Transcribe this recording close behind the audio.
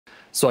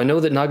So I know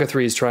that Naga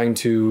 3 is trying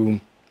to,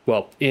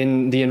 well,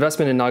 in the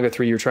investment in Naga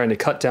 3, you're trying to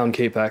cut down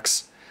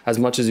Capex as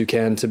much as you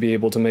can to be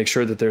able to make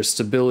sure that there's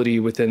stability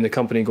within the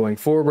company going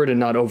forward and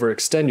not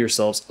overextend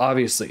yourselves,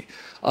 obviously.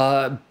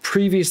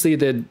 Previously,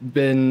 it'd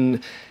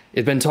been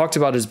talked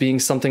about as being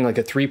something like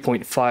a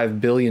 $3.5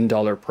 billion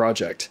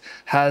project.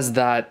 Has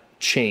that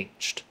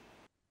changed?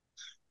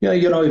 Yeah,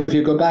 if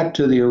you go back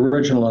to the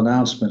original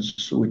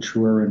announcements, which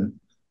were in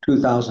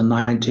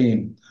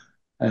 2019,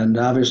 and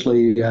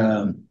obviously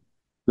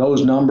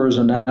those numbers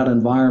and that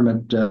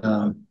environment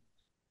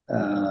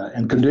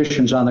and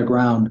conditions on the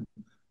ground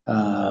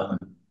uh,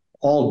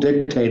 all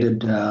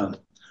dictated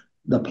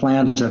the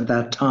plans at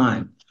that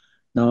time.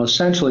 Now,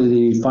 essentially,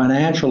 the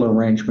financial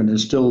arrangement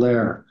is still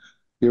there.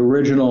 The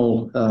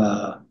original,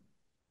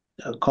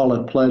 call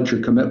it pledge or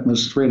commitment,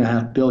 was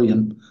 3.5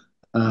 billion.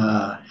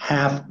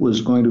 Half was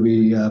going to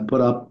be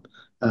put up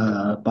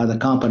by the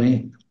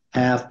company,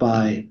 half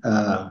by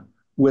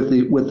with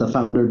the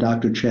founder,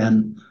 Dr.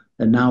 Chen,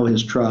 and now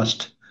his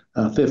trust,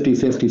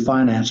 50-50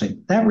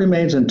 financing. That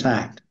remains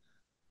intact.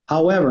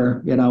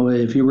 However,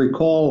 if you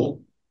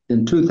recall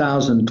in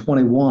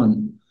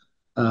 2021,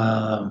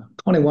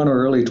 21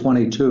 or early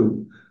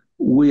 22,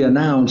 we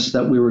announced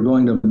that we were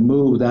going to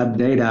move that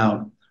date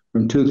out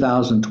from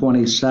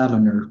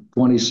 2027 or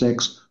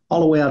 26 all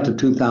the way out to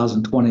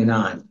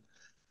 2029.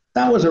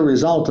 That was a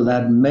result of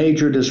that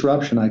major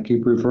disruption I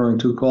keep referring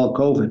to called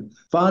COVID.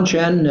 Fan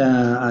Chen,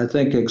 I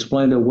think,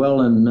 explained it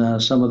well in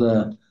some of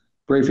the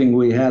briefing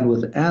we had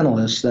with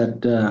analysts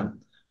that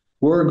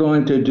we're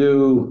going to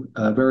do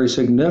a very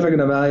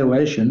significant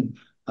evaluation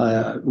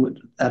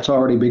that's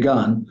already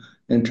begun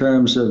in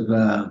terms of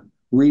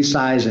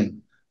resizing,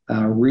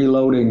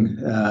 reloading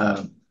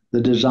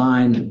the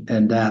design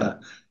and data.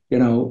 It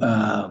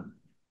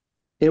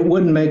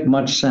wouldn't make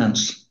much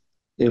sense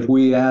if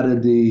we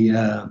added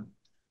the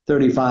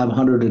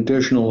 3,500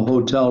 additional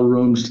hotel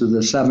rooms to the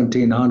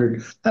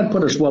 1,700. That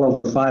put us well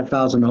over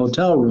 5,000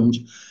 hotel rooms.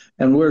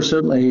 And we're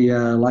certainly,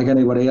 like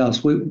anybody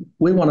else, we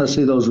want to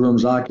see those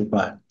rooms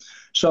occupied.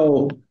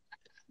 So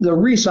the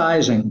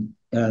resizing,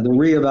 the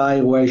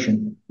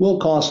reevaluation will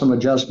cause some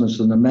adjustments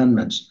and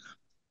amendments.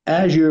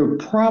 As you're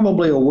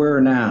probably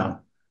aware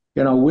now,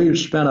 we've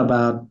spent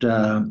about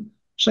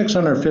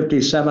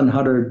 650,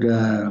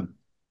 700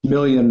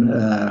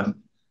 million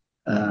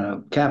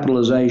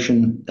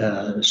capitalization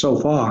so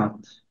far,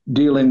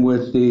 dealing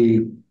with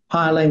the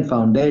piling,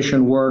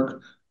 foundation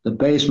work, the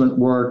basement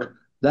work.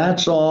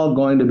 That's all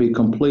going to be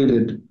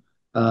completed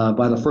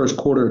by the first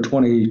quarter of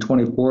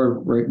 2024,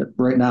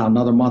 right now,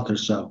 another month or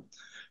so.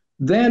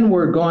 Then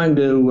we're going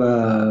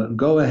to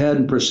go ahead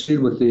and proceed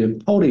with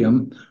the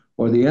podium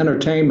or the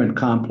entertainment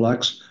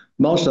complex.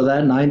 Most of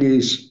that,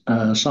 90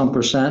 some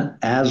percent,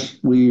 as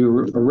we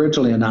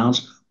originally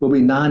announced, will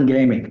be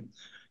non-gaming.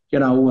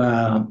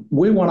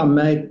 We want to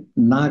make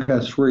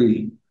Naga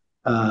 3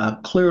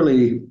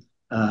 clearly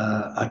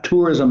a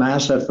tourism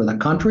asset for the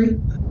country.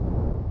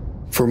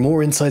 For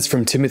more insights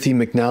from Timothy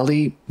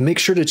McNally, make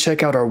sure to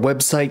check out our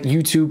website,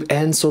 YouTube,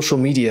 and social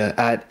media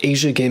at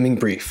Asia Gaming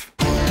Brief.